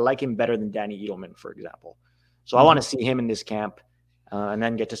 prospect. I like him better than Danny Edelman, for example. So I want to see him in this camp and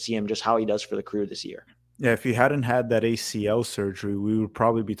then get to see him just how he does for the Crew this year. Yeah, if he hadn't had that ACL surgery, we would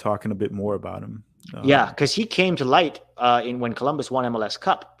probably be talking a bit more about him. Yeah, because he came to light when Columbus won MLS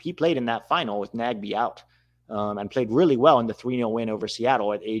Cup. He played in that final with Nagby out and played really well in the 3-0 win over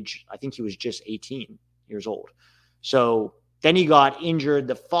Seattle at age, I think he was just 18 years old. So then he got injured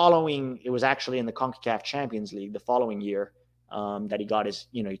it was actually in the CONCACAF Champions League the following year that he got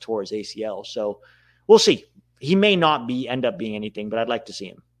he tore his ACL. So we'll see. He may not end up being anything, but I'd like to see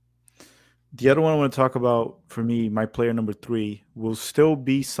him. The other one I want to talk about, for me, my player number 3, will still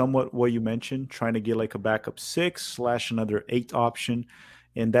be somewhat what you mentioned, trying to get like a backup 6 / another 8 option,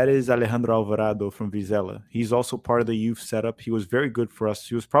 and that is Alejandro Alvarado from Vizela. He's also part of the youth setup. He was very good for us.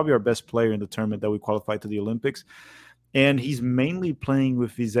 He was probably our best player in the tournament that we qualified to the Olympics, and he's mainly playing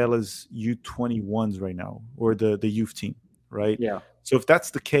with Vizela's U21s right now, or the youth team, right? Yeah. So if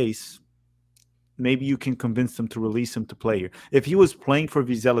that's the case, maybe you can convince them to release him to play here. If he was playing for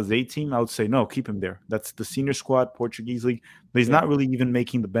Vizela's A team, I would say, no, keep him there. That's the senior squad, Portuguese league. But he's not really even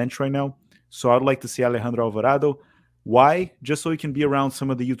making the bench right now. So I'd like to see Alejandro Alvarado. Why? Just so he can be around some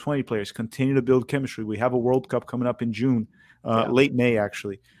of the U20 players, continue to build chemistry. We have a World Cup coming up in June, late May,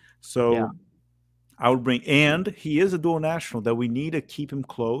 actually. So I would bring, and he is a dual national that we need to keep him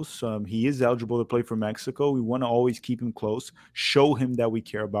close. He is eligible to play for Mexico. We want to always keep him close, show him that we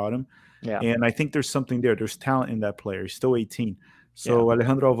care about him. Yeah. And I think there's something there. There's talent in that player. He's still 18. So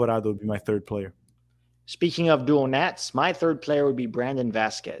Alejandro Alvarado would be my 3rd player. Speaking of dual nats, my 3rd player would be Brandon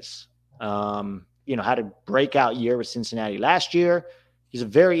Vasquez. Had a breakout year with Cincinnati last year. He's a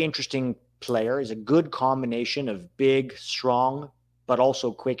very interesting player. He's a good combination of big, strong, but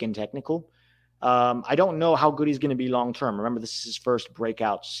also quick and technical. I don't know how good he's going to be long-term. Remember, this is his first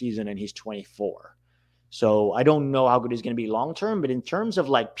breakout season and he's 24. So I don't know how good he's going to be long-term, but in terms of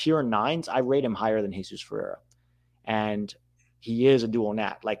pure 9s, I rate him higher than Jesus Ferreira. And he is a dual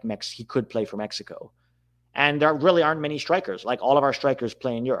nat. He could play for Mexico. And there really aren't many strikers. All of our strikers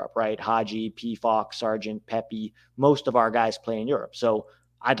play in Europe, right? Haji, P. Fox, Sargent, Pepe. Most of our guys play in Europe. So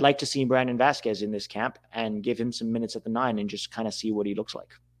I'd like to see Brandon Vasquez in this camp and give him some minutes at the 9 and just kind of see what he looks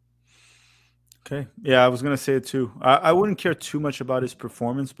like. Okay. Yeah, I was going to say it too. I wouldn't care too much about his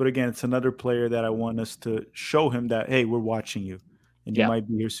performance, but again, it's another player that I want us to show him that, hey, we're watching you. And you might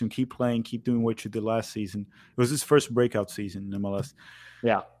be here soon. Keep playing. Keep doing what you did last season. It was his first breakout season in MLS.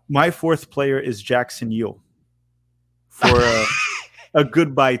 Yeah. My 4th player is Jackson Yule for a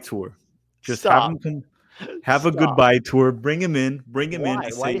goodbye tour. Just have him have a goodbye tour. Bring him in. Bring him in.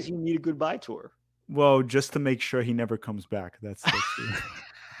 Why does he need a goodbye tour? Well, just to make sure he never comes back. That's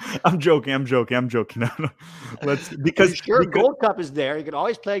I'm joking. No. Because Gold Cup is there. You can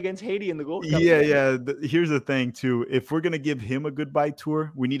always play against Haiti in the Gold Cup. Yeah. Here's the thing too. If we're gonna give him a goodbye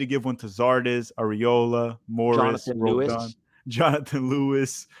tour, we need to give one to Zardes, Areola, Morris, Jonathan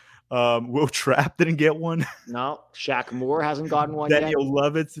Lewis. Will Trapp didn't get one. No, Shaq Moore hasn't gotten one yet. Daniel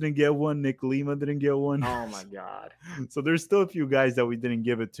Lovitz didn't get one. Nick Lima didn't get one. Oh my God. So there's still a few guys that we didn't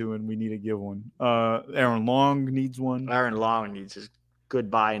give it to, and we need to give one. Aaron Long needs one. Aaron Long needs his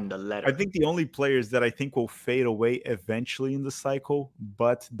goodbye in the letter. I think the only players that I think will fade away eventually in the cycle,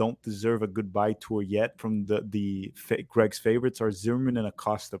 but don't deserve a goodbye tour yet from Greg's favorites are Zimmerman and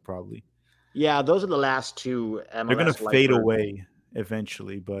Acosta probably. Yeah, those are the last two MLS. They're going to fade away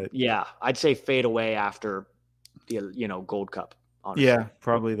eventually, but yeah, I'd say fade away after the Gold Cup. Honestly. Yeah,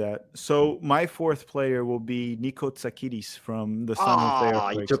 probably that. So my fourth player will be Nico Tsakidis from the San Jose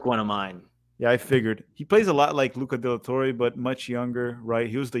Earthquakes. You took one of mine. Yeah, I figured. He plays a lot like Luca De La Torre, but much younger, right?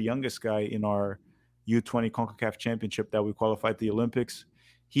 He was the youngest guy in our U20 CONCACAF championship that we qualified the Olympics.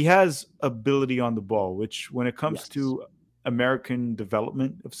 He has ability on the ball, which when it comes to American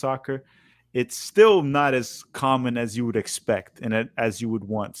development of soccer, it's still not as common as you would expect and as you would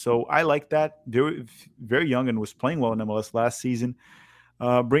want. So I like that. They're very young and was playing well in MLS last season.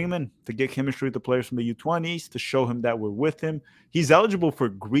 Bring him in to get chemistry with the players from the U20s, to show him that we're with him. He's eligible for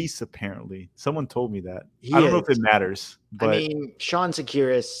Greece, apparently. Someone told me that. I don't know if it matters. But I mean, Sean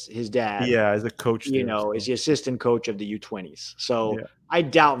Sekiris, his dad. Yeah, as a coach. Is the assistant coach of the U20s. So I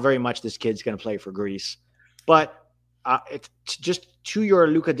doubt very much this kid's going to play for Greece. But it's just to your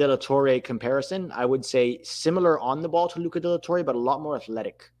Luca De La Torre comparison, I would say similar on the ball to Luca De La Torre, but a lot more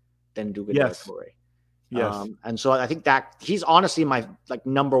athletic than Luca De La Torre. Yes. And so I think that he's honestly my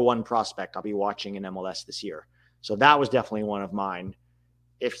number one prospect I'll be watching in MLS this year. So that was definitely one of mine.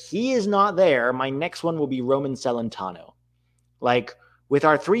 If he is not there, my next one will be Roman Celentano. With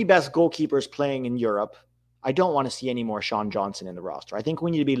our three best goalkeepers playing in Europe, I don't want to see any more Sean Johnson in the roster. I think we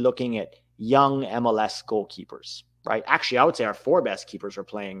need to be looking at young MLS goalkeepers, right? Actually, I would say our four best keepers are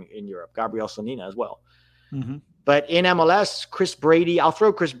playing in Europe. Gabriel Sonina as well. Mm-hmm. But in MLS, Chris Brady, I'll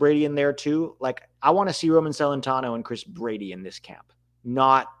throw Chris Brady in there too. I want to see Roman Celentano and Chris Brady in this camp,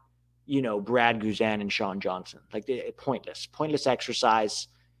 not, Brad Guzan and Sean Johnson. Pointless exercise.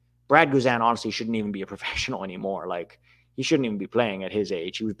 Brad Guzan honestly shouldn't even be a professional anymore. He shouldn't even be playing at his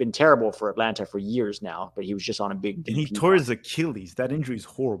age. He's been terrible for Atlanta for years now, but he was just on a big. And he tore his Achilles. That injury is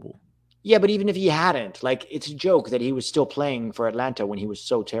horrible. Yeah, but even if he hadn't, it's a joke that he was still playing for Atlanta when he was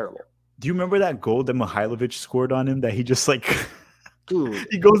so terrible. Do you remember that goal that Mihailovic scored on him that he just dude,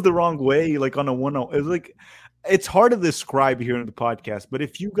 he goes the wrong way, on a 1-0. It was it's hard to describe here in the podcast, but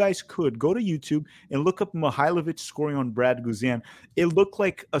if you guys could go to YouTube and look up Mihailovic scoring on Brad Guzan, it looked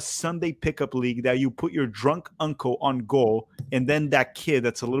like a Sunday pickup league that you put your drunk uncle on goal, and then that kid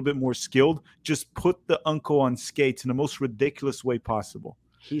that's a little bit more skilled just put the uncle on skates in the most ridiculous way possible.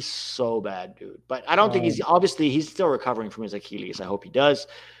 He's so bad, dude. But I don't think he's still recovering from his Achilles. I hope he does.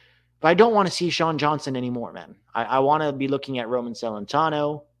 But I don't want to see Sean Johnson anymore, man. I want to be looking at Roman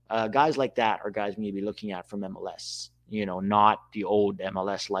Celentano. Guys like that are guys we need to be looking at from MLS, not the old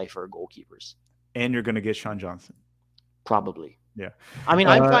MLS lifer goalkeepers. And you're going to get Sean Johnson. Probably. Yeah. I mean,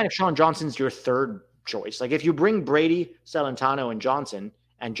 I'm fine if Sean Johnson's your third choice. If you bring Brady, Celentano,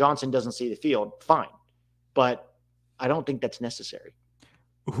 and Johnson doesn't see the field, fine. But I don't think that's necessary.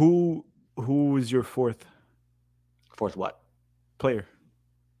 Who is your fourth? Fourth what? Player.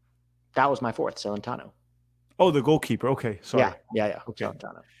 That was my fourth, Celentano. Oh, the goalkeeper. Okay, sorry. Yeah. Okay.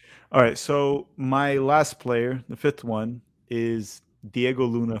 Celentano. All right, so my last player, the fifth one, is Diego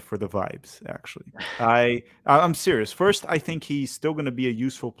Luna for the vibes, actually. I'm serious. First, I think he's still going to be a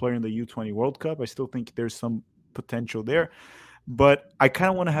useful player in the U20 World Cup. I still think there's some potential there. But I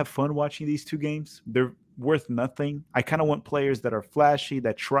kind of want to have fun watching these two games. They're worth nothing. I kind of want players that are flashy,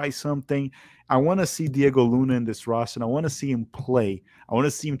 that try something. I want to see Diego Luna in this roster, and I want to see him play. I want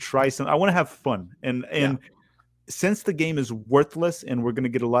to see him try something. I want to have fun. And since the game is worthless and we're going to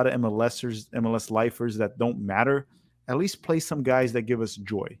get a lot of MLS lifers that don't matter, at least play some guys that give us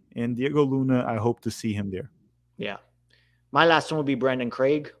joy. And Diego Luna, I hope to see him there. Yeah. My last one will be Brendan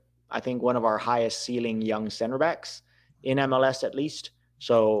Craig. I think one of our highest ceiling young center backs in MLS at least.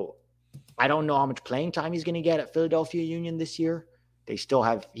 So I don't know how much playing time he's going to get at Philadelphia Union this year. He still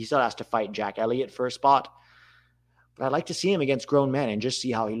has to fight Jack Elliott for a spot. But I'd like to see him against grown men and just see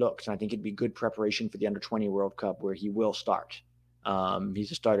how he looks. And I think it'd be good preparation for the Under-20 World Cup where he will start.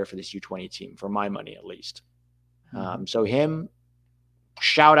 He's a starter for this U20 team, for my money at least. So him,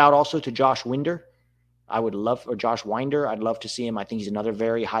 shout out also to Josh Winder. Josh Winder. I'd love to see him. I think he's another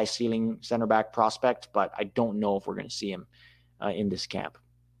very high ceiling center back prospect, but I don't know if we're going to see him in this camp.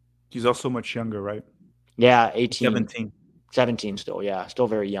 He's also much younger, right? Yeah, 18. 17. 17 still, yeah. Still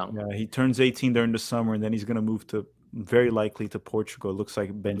very young. Yeah, he turns 18 during the summer, and then he's going to move very likely to Portugal. It looks like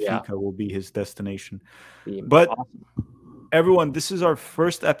Benfica will be his destination. But awesome. Everyone, this is our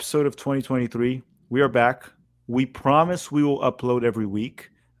first episode of 2023. We are back. We promise we will upload every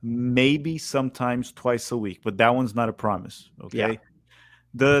week, maybe sometimes twice a week, but that one's not a promise. Okay. Yeah.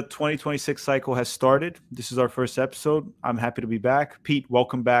 The 2026 cycle has started. This is our first episode. I'm happy to be back. Pete,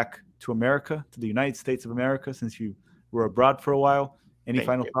 welcome back to America, to the United States of America, since you were abroad for a while. Any Thank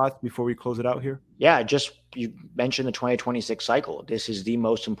final you. thoughts before we close it out here? Yeah, just you mentioned the 2026 cycle. This is the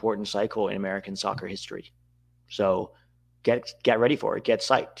most important cycle in American soccer history. So get ready for it. Get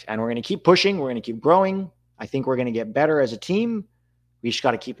psyched. And we're going to keep pushing. We're going to keep growing. I think we're going to get better as a team. We just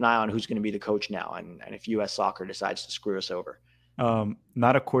got to keep an eye on who's going to be the coach now and if U.S. soccer decides to screw us over.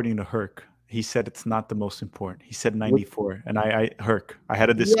 Not according to Herc. He said it's not the most important. He said 94. And Herc, I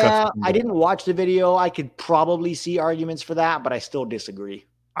had a discussion. Yeah, I didn't watch the video. I could probably see arguments for that, but I still disagree.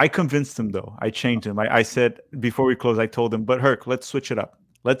 I convinced him, though. I changed him. I said, before we close, I told him, but Herc, let's switch it up.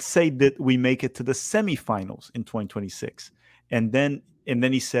 Let's say that we make it to the semifinals in 2026. And then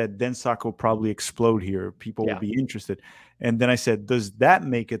he said, then soccer will probably explode here. People will be interested. And then I said, does that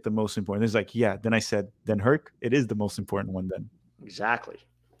make it the most important? He's like, yeah. Then I said, then Herc, it is the most important one then. Exactly.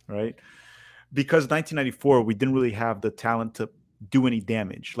 Right? Because 1994, we didn't really have the talent to do any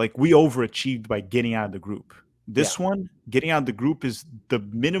damage. Like, we overachieved by getting out of the group. This one, getting out of the group is the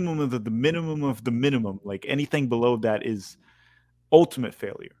minimum of the minimum of the minimum. Like, anything below that is ultimate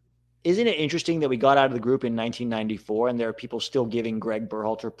failure. Isn't it interesting that we got out of the group in 1994 and there are people still giving Greg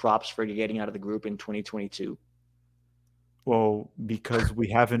Berhalter props for getting out of the group in 2022? Well, because we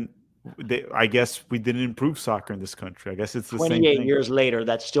haven't, I guess we didn't improve soccer in this country. I guess it's the same thing. 28 years later,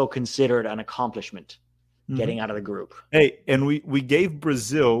 that's still considered an accomplishment, getting out of the group. Hey, and we gave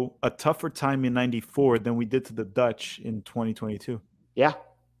Brazil a tougher time in 94 than we did to the Dutch in 2022. Yeah.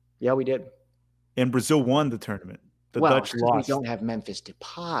 Yeah, we did. And Brazil won the tournament. The Dutch lost. We don't have Memphis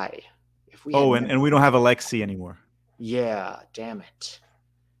Depay. And we don't have Alexi anymore. Yeah, damn it.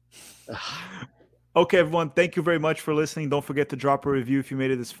 Okay, everyone. Thank you very much for listening. Don't forget to drop a review if you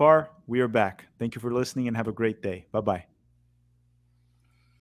made it this far. We are back. Thank you for listening and have a great day. Bye-bye.